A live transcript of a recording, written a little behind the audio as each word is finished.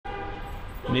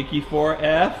Mickey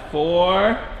 4F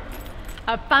for?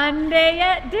 A fun day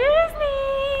at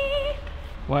Disney.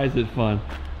 Why is it fun?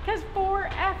 Because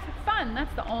 4F fun,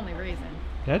 that's the only reason.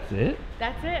 That's it?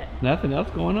 That's it. Nothing else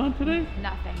going on today?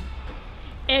 Nothing.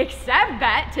 Except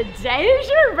that today is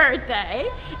your birthday,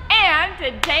 and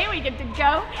today we get to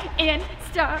go in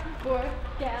Star Wars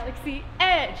Galaxy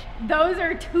Edge. Those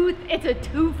are it's a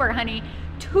twofer, honey.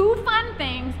 2 fun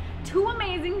things, 2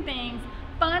 amazing things.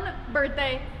 Fun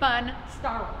birthday, fun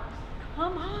Star Wars.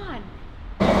 Come on.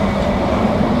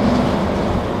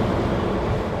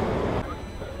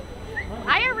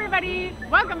 Hi everybody,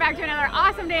 welcome back to another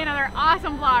awesome day, another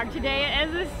awesome vlog. Today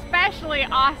is especially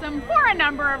awesome for a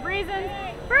number of reasons.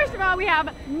 First of all, we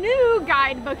have new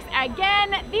guidebooks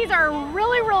again. These are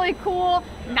really, really cool.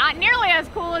 Not nearly as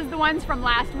cool as the ones from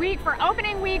last week for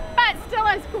opening week, but still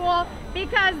as cool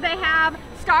because they have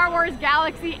Star Wars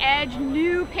Galaxy Edge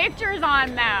new pictures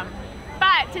on them.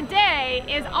 But today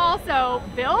is also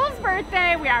Bill's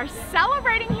birthday. We are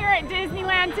celebrating here at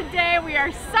Disneyland today. We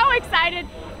are so excited.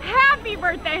 Happy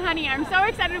birthday, honey. I'm so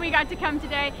excited we got to come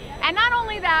today. And not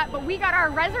only that, but we got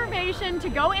our reservation to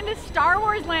go into Star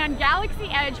Wars Land Galaxy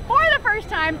Edge for the first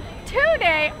time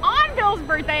today on Bill's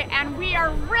birthday, and we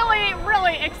are really,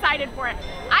 really excited for it.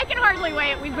 I can hardly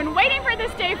wait. We've been waiting for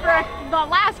this day for the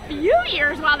last few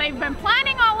years while they've been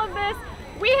planning all of this.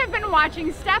 We have been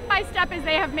watching step by step as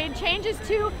they have made changes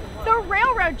to the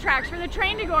railroad tracks for the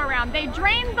train to go around. They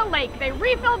drained the lake, they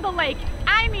refilled the lake.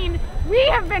 I mean, we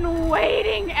have been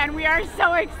waiting and we are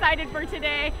so excited for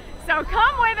today. So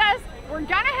come with us, we're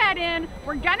gonna head in,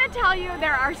 we're gonna tell you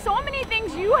there are so many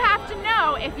things you have to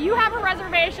know if you have a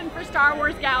reservation for Star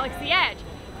Wars Galaxy Edge.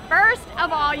 First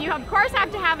of all, you of course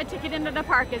have to have a ticket into the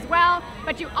park as well,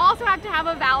 but you also have to have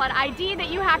a valid ID that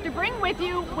you have to bring with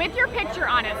you with your picture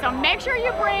on it. So make sure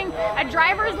you bring a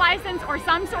driver's license or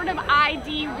some sort of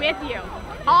ID with you.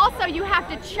 Also, you have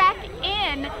to check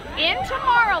in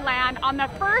Tomorrowland on the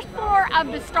first floor of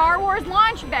the Star Wars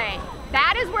launch bay.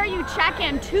 That is where you check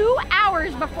in 2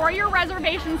 hours before your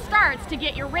reservation starts to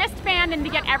get your wristband and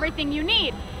to get everything you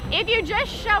need. If you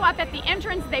just show up at the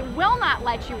entrance, they will not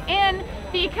let you in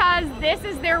because this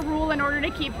is their rule in order to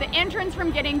keep the entrance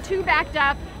from getting too backed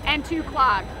up and too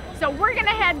clogged. So we're gonna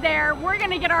head there, we're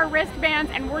gonna get our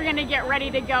wristbands, and we're gonna get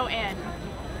ready to go in.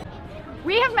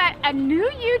 We have met a new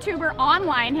YouTuber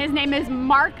online. His name is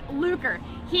Mark Luker.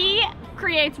 He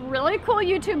creates really cool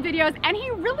YouTube videos and he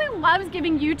really loves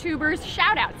giving YouTubers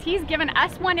shout outs. He's given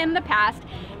us one in the past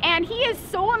and he is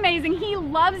so amazing. He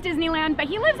loves Disneyland, but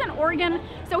he lives in Oregon,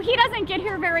 so he doesn't get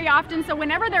here very often. So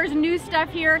whenever there's new stuff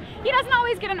here, he doesn't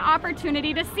always get an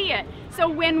opportunity to see it. So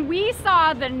when we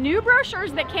saw the new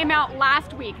brochures that came out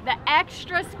last week, the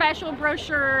extra special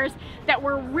brochures that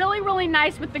were really, really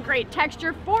nice with the great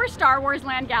texture for Star Wars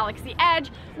Land Galaxy Edge,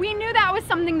 we knew that was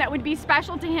something that would be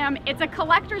special to him. It's a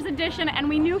collector's edition and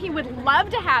we knew he would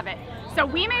love to have it. So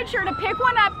we made sure to pick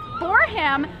one up for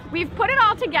him. We've put it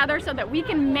all together so that we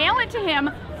can mail it to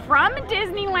him from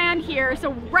Disneyland here.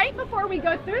 So right before we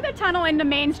go through the tunnel into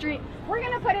Main Street, we're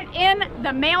gonna put it in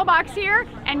the mailbox here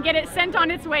and get it sent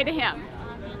on its way to him.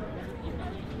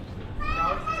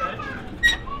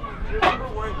 Do you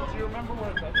remember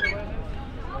where Disneyland is?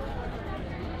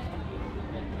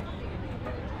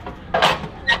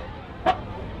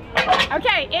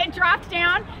 Okay, it dropped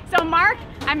down. So Mark,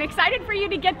 I'm excited for you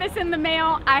to get this in the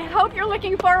mail. I hope you're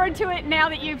looking forward to it now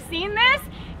that you've seen this,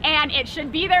 and it should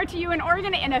be there to you in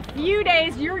Oregon in a few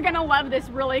days. You're gonna love this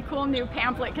really cool new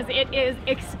pamphlet because it is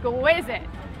exquisite.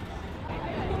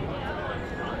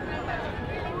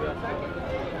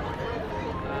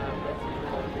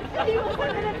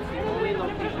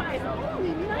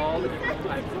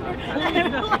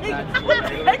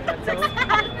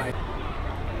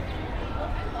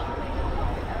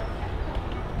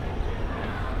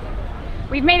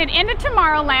 We've made it into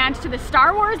Tomorrowland to the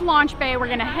Star Wars launch bay. We're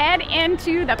gonna head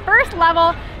into the first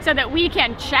level so that we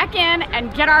can check in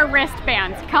and get our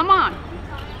wristbands. Come on.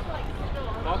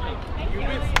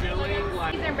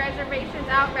 These are reservations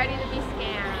out, ready to be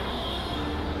scanned.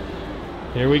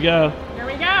 Here we go. Here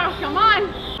we go, come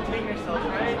on.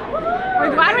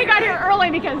 We're glad we got here early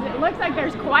because it looks like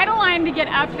there's quite a line to get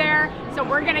up there. So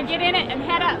we're gonna get in it and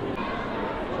head up.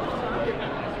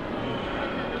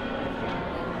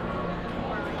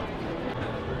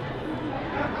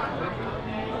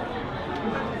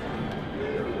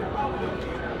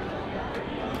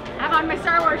 I have on my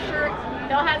Star Wars shirt.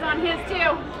 Bill has on his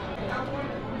too.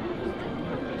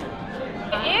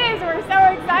 It is, we're so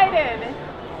excited.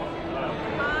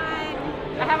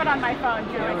 I have it on my phone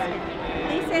too.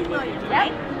 Lisa and William, Yep.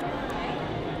 right?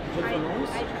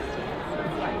 I trust you.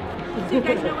 So you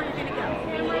guys know where you're going to go.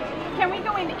 Can we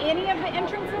go in any of the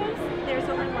entrances? There's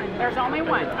only one. There's only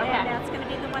one. And Okay. that's going to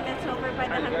be the one that's over by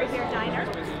the Hungry Bear Diner.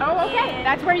 Oh, okay. And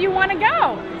That's where you want to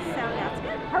go. so that's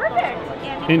good. Perfect.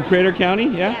 And In before- Crater County?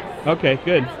 Yeah? Yes. Okay,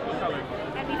 good.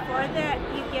 And before that,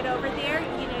 you get over there,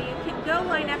 you know, you can go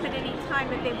line up at any time,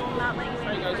 but they will not let you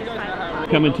in before 5 o'clock.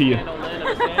 Coming to you.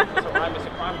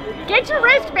 Get your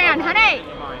wristband, honey.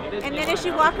 And then as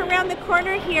you walk around the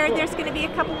corner here, there's going to be a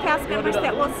couple cast members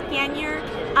that will scan your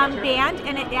band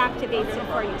and it activates it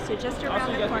for you. So just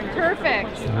around the corner.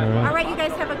 Perfect. All right, you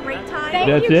guys have a great time. Thank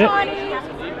That's you, it?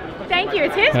 Tony. Thank you.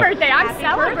 It's his birthday. I'm Happy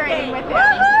celebrating birthday. with him.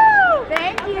 Woohoo!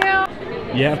 Thank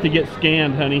you. You have to get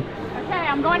scanned, honey. Okay,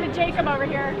 I'm going to Jacob over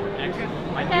here.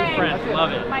 My Okay. new friend,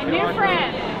 love it. My new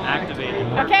friend. Activated.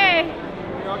 Okay.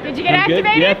 Did you get I'm good?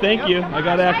 activated? Yeah, thank you. I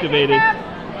got activated.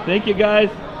 Jacob. Thank you, guys.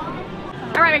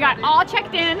 All right, we got all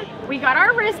checked in. We got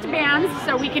our wristbands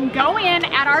so we can go in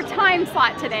at our time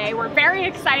slot today. We're very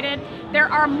excited. There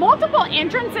are multiple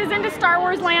entrances into Star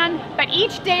Wars Land, but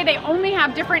each day they only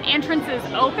have different entrances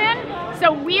open.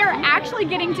 So we are actually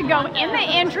getting to go in the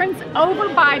entrance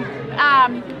over by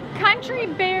Country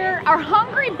Bear, or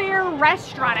Hungry Bear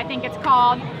Restaurant, I think it's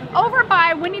called, over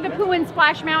by Winnie the Pooh and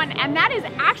Splash Mountain, and that is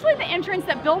actually the entrance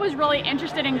that Bill was really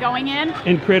interested in going in.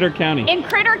 In Crater County. In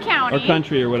Critter County. Or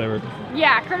country or whatever.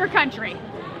 Yeah, Critter Country.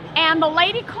 And the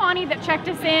lady Connie that checked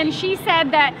us in, she said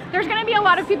that there's gonna be a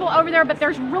lot of people over there, but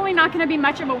there's really not gonna be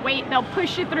much of a wait. They'll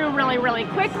push you through really, really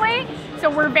quickly. So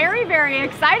we're very, very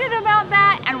excited about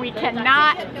that, and we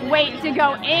cannot wait to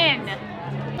go in.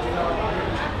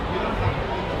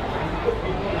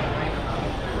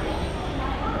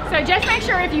 So just make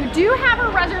sure if you do have a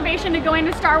reservation to go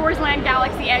into Star Wars Land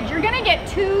Galaxy Edge, you're gonna get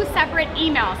 2 separate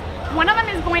emails. One of them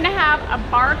is going to have a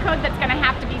barcode that's gonna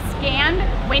have to be scanned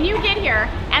when you get here,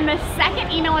 and the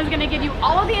second email is gonna give you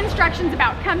all of the instructions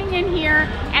about coming in here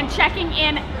and checking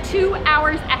in 2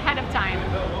 hours ahead of time.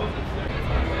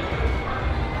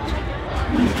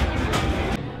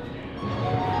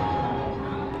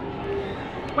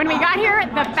 When we got here,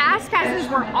 the fast passes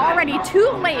were already too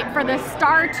late for the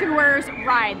Star Tours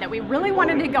ride that we really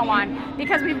wanted to go on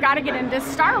because we've got to get into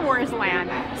Star Wars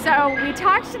Land. So we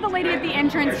talked to the lady at the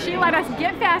entrance. She let us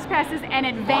get fast passes and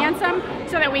advance them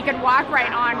so that we could walk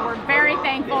right on. We're very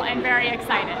thankful and very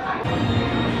excited.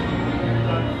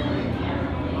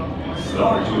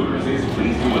 Star Tours is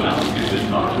pleased to announce its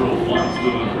inaugural flights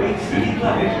to the great city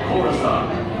planet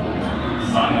Coruscant.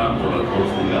 Sign up for a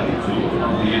closely guided tour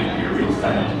of the Imperial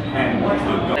Senate and watch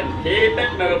the Keep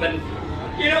it moving.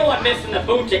 You know I'm missing the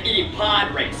Boonta-E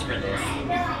pod race for this.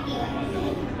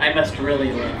 I must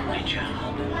really love my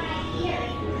job.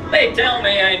 They tell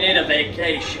me I need a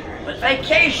vacation, but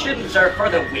vacations are for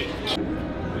the weak.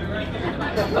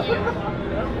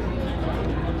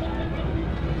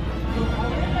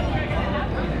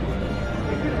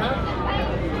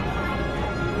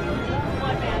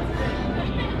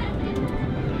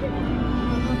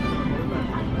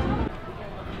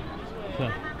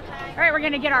 All right, we're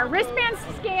gonna get our wristbands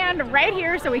scanned right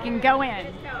here so we can go in.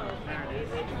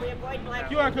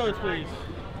 QR codes, please.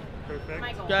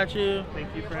 Perfect. Got you.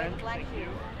 Thank you, friend.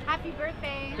 Happy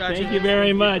birthday. Got Thank you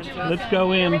very much. Let's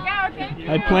go Here in. we go, thank you.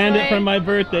 I planned it for my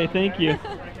birthday. Thank you.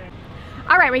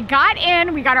 All right, we got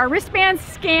in, we got our wristbands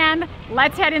scanned.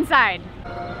 Let's head inside.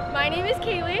 My name is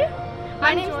Kaylee.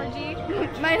 My name's Georgie.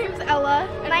 My name's Ella.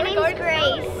 And My name's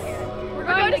Grace. We're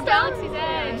going to Galaxy's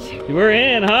Edge. We're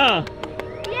in, huh?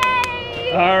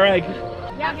 Yay! All right.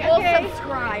 Yeah, We'll okay.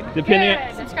 subscribe. Depending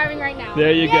Good. Subscribing right now.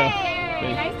 There you go.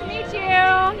 Yay! Nice to meet you.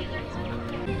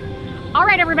 All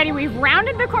right, everybody, we've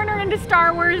rounded the corner into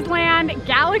Star Wars Land,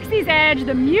 Galaxy's Edge.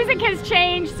 The music has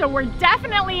changed, so we're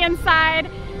definitely inside.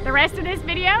 The rest of this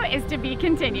video is to be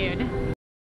continued.